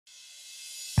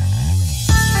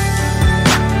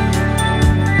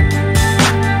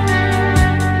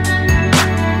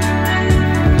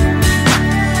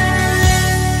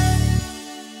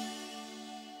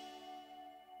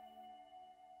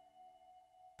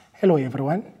Hello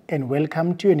everyone and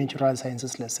welcome to your Natural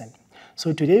Sciences lesson.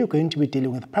 So today we're going to be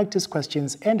dealing with practice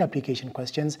questions and application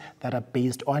questions that are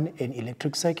based on an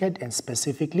electric circuit and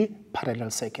specifically parallel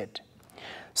circuit.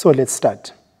 So let's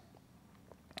start.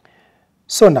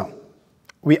 So now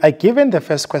we are given the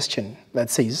first question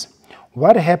that says,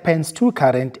 what happens to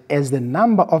current as the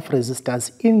number of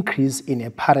resistors increase in a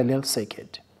parallel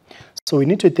circuit? So we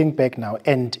need to think back now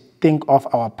and think of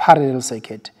our parallel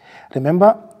circuit.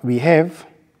 Remember, we have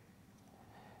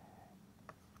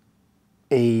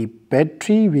a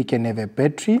battery, we can have a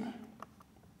battery,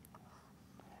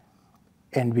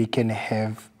 and we can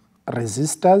have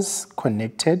resistors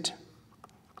connected.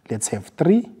 Let's have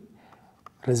 3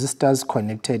 resistors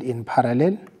connected in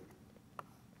parallel.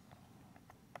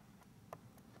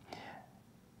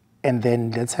 And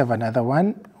then let's have another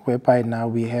one whereby now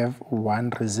we have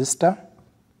 1 resistor.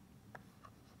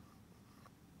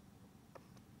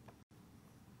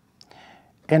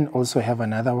 And also have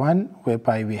another one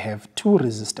whereby we have 2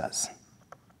 resistors.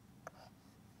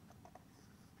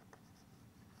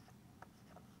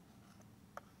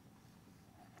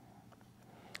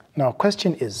 Now,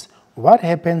 question is, what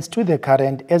happens to the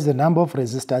current as the number of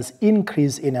resistors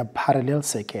increase in a parallel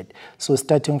circuit? So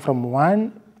starting from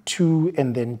 1, 2,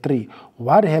 and then 3.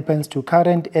 What happens to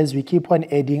current as we keep on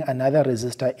adding another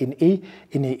resistor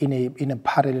in a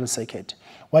parallel circuit?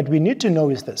 What we need to know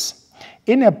is this.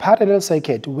 In a parallel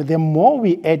circuit, the more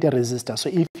we add a resistor, so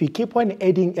if we keep on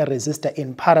adding a resistor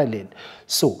in parallel,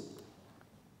 so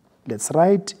let's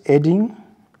write adding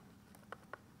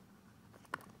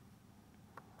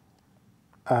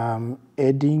a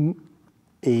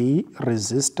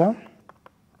resistor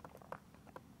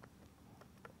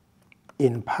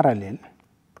in parallel,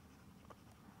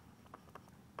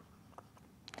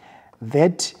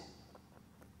 that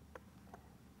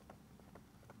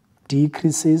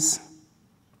decreases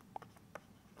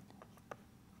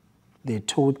the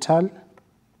total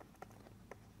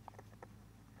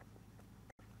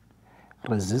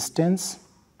resistance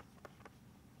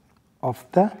of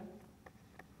the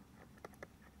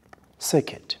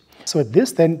circuit. So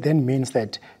this then means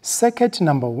that circuit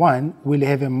number 1 will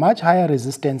have a much higher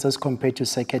resistance as compared to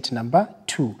circuit number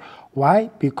 2. Why?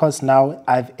 Because now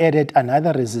I've added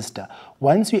another resistor.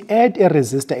 Once you add a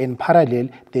resistor in parallel,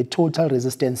 the total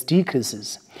resistance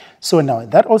decreases. So now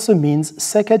that also means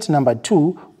circuit number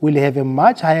 2 will have a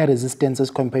much higher resistance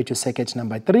as compared to circuit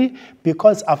number 3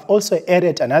 because I've also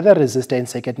added another resistor in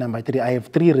circuit number 3. I have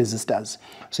 3 resistors.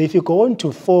 So if you go on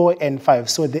to 4 and 5,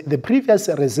 so the previous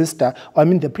resistor,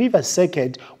 the previous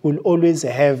circuit will always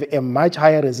have a much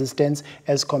higher resistance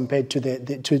as compared to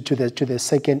the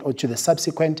second or to the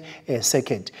subsequent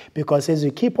circuit, because as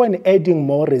you keep on adding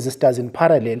more resistors in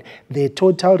parallel, the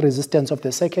total resistance of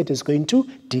the circuit is going to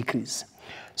decrease.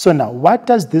 So now, what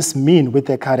does this mean with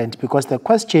the current? Because the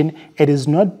question, it is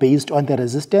not based on the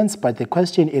resistance, but the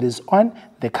question, it is on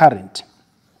the current.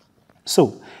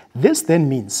 So this then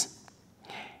means,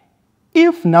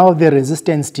 if now the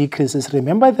resistance decreases,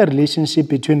 remember the relationship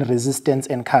between resistance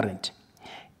and current.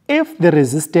 If the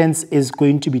resistance is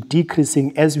going to be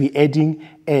decreasing as we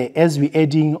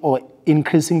adding or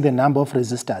increasing the number of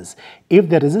resistors, if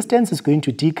the resistance is going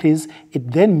to decrease,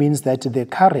 it then means that the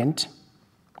current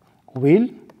will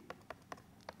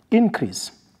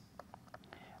increase.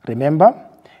 Remember,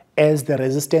 as the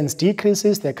resistance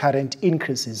decreases, the current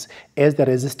increases. As the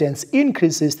resistance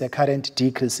increases, the current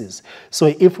decreases. So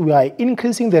if we are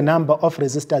increasing the number of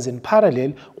resistors in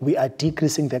parallel, we are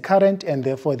decreasing the current, and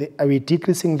therefore we're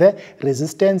decreasing the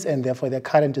resistance, and therefore the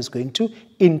current is going to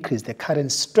increase. The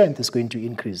current strength is going to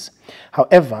increase.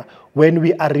 However, when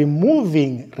we are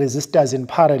removing resistors in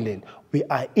parallel, we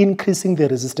are increasing the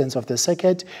resistance of the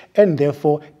circuit and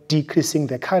therefore decreasing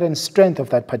the current strength of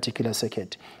that particular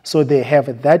circuit. So they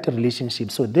have that relationship.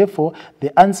 So therefore,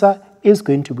 the answer is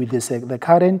going to be the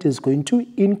current is going to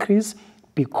increase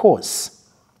because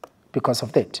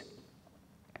of that.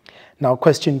 Now,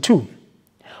 question 2.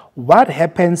 What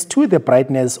happens to the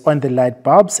brightness on the light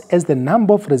bulbs as the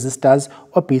number of resistors,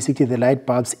 or basically the light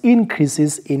bulbs,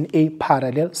 increases in a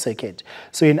parallel circuit?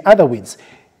 So in other words,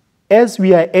 as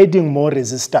we are adding more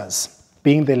resistors,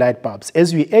 being the light bulbs,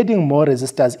 as we're adding more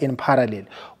resistors in parallel,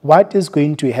 what is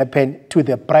going to happen to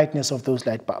the brightness of those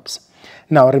light bulbs?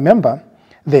 Now remember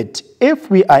that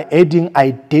if we are adding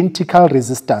identical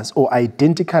resistors or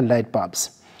identical light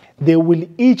bulbs, they will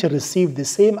each receive the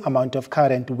same amount of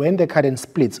current when the current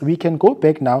splits. We can go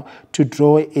back now to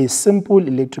draw a simple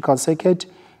electrical circuit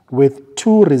with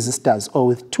 2 resistors or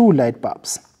with 2 light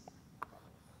bulbs.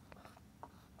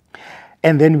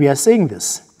 And then we are saying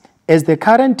this, as the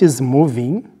current is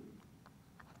moving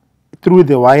through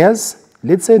the wires,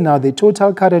 Let's say now the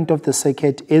total current of the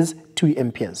circuit is 2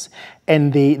 amperes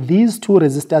and these two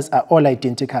resistors are all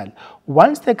identical.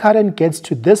 Once the current gets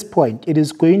to this point, it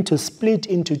is going to split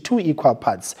into 2 equal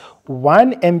parts,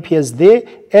 1 ampere there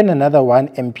and another 1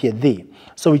 ampere there.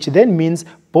 So which then means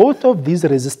both of these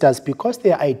resistors, because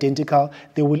they are identical,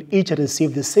 they will each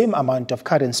receive the same amount of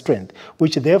current strength,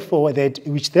 which therefore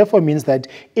means that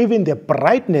even the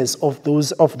brightness of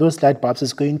those light bulbs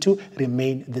is going to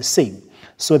remain the same.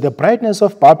 So the brightness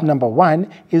of bulb number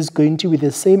 1 is going to be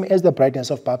the same as the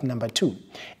brightness of bulb number 2.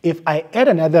 If I add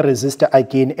another resistor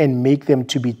again and make them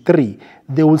to be 3,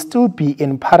 they will still be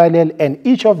in parallel and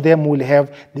each of them will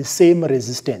have the same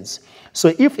resistance.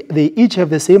 So if they each have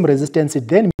the same resistance, it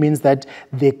then means that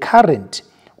the current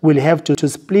will have to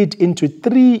split into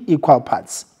 3 equal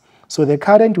parts. So the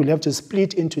current will have to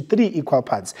split into 3 equal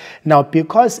parts. Now,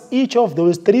 because each of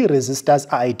those 3 resistors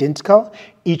are identical,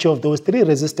 each of those 3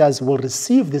 resistors will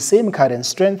receive the same current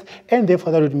strength, and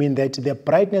therefore that would mean that the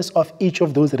brightness of each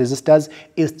of those resistors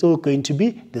is still going to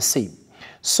be the same.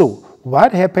 So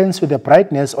what happens with the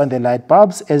brightness on the light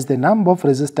bulbs as the number of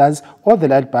resistors or the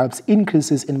light bulbs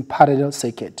increases in parallel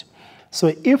circuit?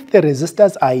 So if the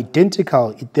resistors are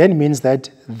identical, it then means that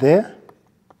the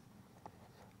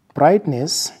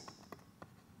brightness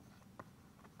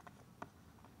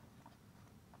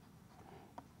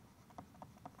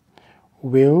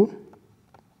will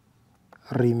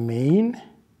remain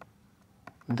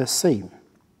the same.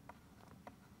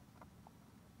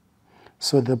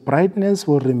 So the brightness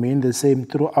will remain the same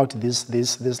throughout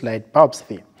this light bulbs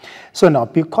there. So now,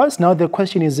 because now the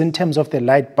question is in terms of the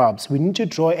light bulbs, we need to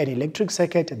draw an electric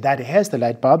circuit that has the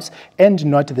light bulbs and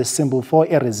not the symbol for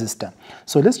a resistor.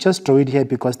 So let's just draw it here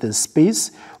because there's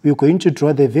space. We're going to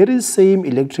draw the very same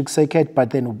electric circuit, but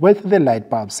then with the light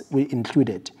bulbs we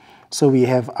included. So we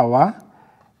have our,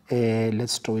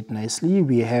 let's draw it nicely.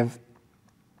 We have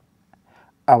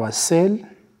our cell.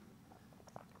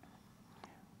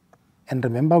 And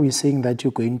remember, we're saying that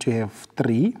you're going to have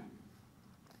 3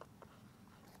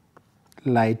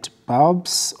 light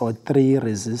bulbs or 3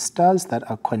 resistors that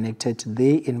are connected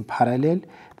there in parallel.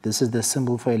 This is the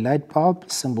symbol for a light bulb,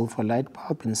 symbol for light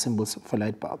bulb, and symbols for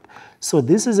light bulb. So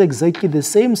this is exactly the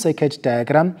same circuit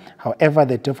diagram. However,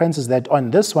 the difference is that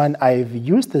on this one, I've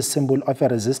used the symbol of a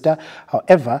resistor.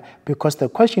 However, because the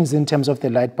question is in terms of the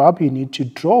light bulb, you need to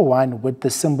draw one with the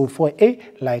symbol for a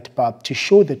light bulb to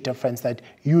show the difference, that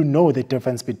you know the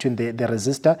difference between the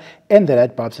resistor and the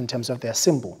light bulbs in terms of their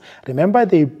symbol. Remember,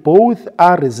 they both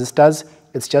are resistors.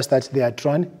 It's just that they are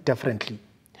drawn differently.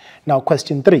 Now,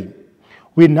 question 3.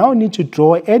 We now need to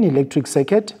draw an electric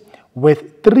circuit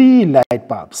with 3 light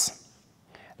bulbs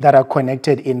that are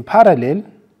connected in parallel,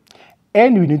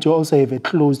 and we need to also have a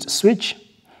closed switch,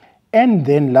 and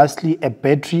then lastly a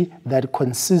battery that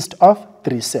consists of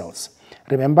 3 cells.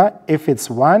 Remember, if it's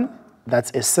 1,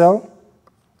 that's a cell,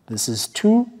 this is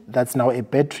 2, that's now a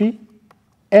battery,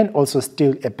 and also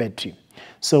still a battery.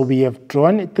 So we have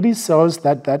drawn 3 cells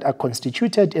that are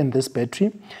constituted in this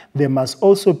battery. There must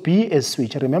also be a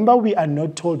switch. Remember, we are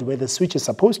not told where the switch is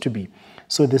supposed to be.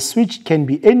 So the switch can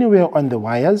be anywhere on the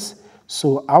wires.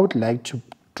 So I would like to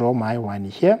draw my one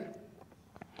here.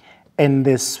 And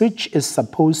the switch is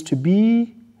supposed to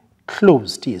be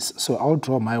closed, yes. So I'll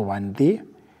draw my one there,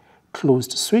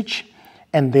 closed switch.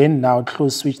 And then now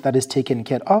closed switch that is taken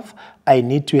care of. I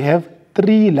need to have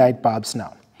 3 light bulbs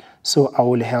now. So I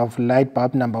will have light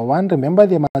bulb number 1. Remember,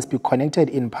 they must be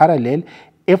connected in parallel.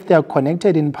 If they are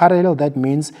connected in parallel, that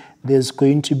means there's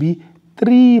going to be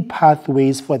 3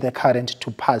 pathways for the current to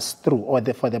pass through, or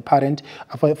for the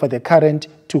current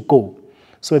to go.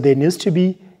 So there needs to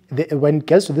be, when it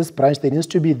gets to this branch, there needs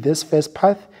to be this first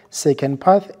path, second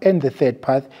path, and the third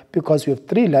path, because we have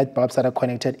 3 light bulbs that are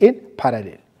connected in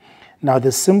parallel. Now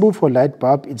the symbol for light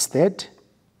bulb is that,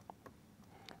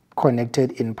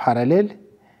 connected in parallel.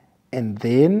 And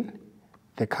then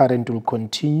the current will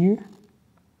continue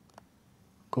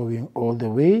going all the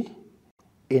way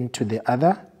into the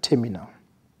other terminal.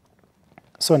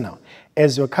 So now,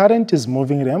 as your current is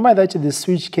moving, remember that the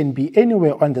switch can be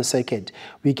anywhere on the circuit.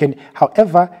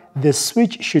 However, the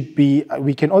switch should be,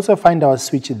 we can also find our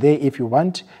switch there if you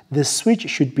want. The switch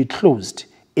should be closed.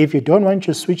 If you don't want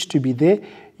your switch to be there,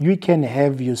 you can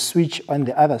have your switch on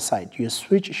the other side. Your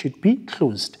switch should be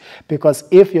closed, because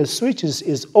if your switch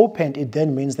is opened, it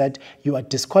then means that you are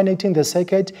disconnecting the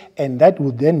circuit, and that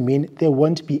will then mean there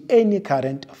won't be any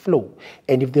current flow.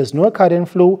 And if there's no current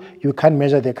flow, you can't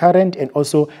measure the current, and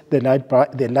also the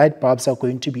light bulbs are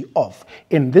going to be off.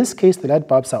 In this case, the light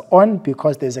bulbs are on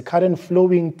because there's a current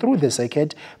flowing through the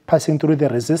circuit, passing through the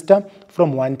resistor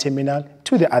from one terminal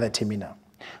to the other terminal.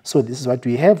 So this is what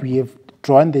we have. We have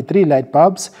drawn the 3 light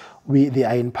bulbs. They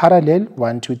are in parallel,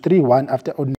 1, 2, 3, one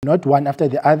after, or not one after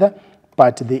the other,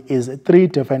 but there is 3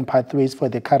 different pathways for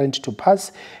the current to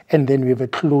pass, and then we have a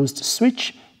closed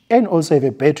switch, and also have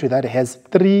a battery that has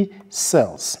 3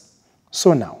 cells.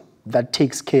 So now, that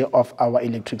takes care of our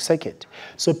electric circuit.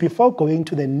 So before going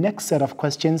to the next set of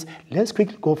questions, let's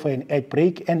quickly go for an ad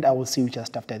break, and I will see you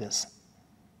just after this.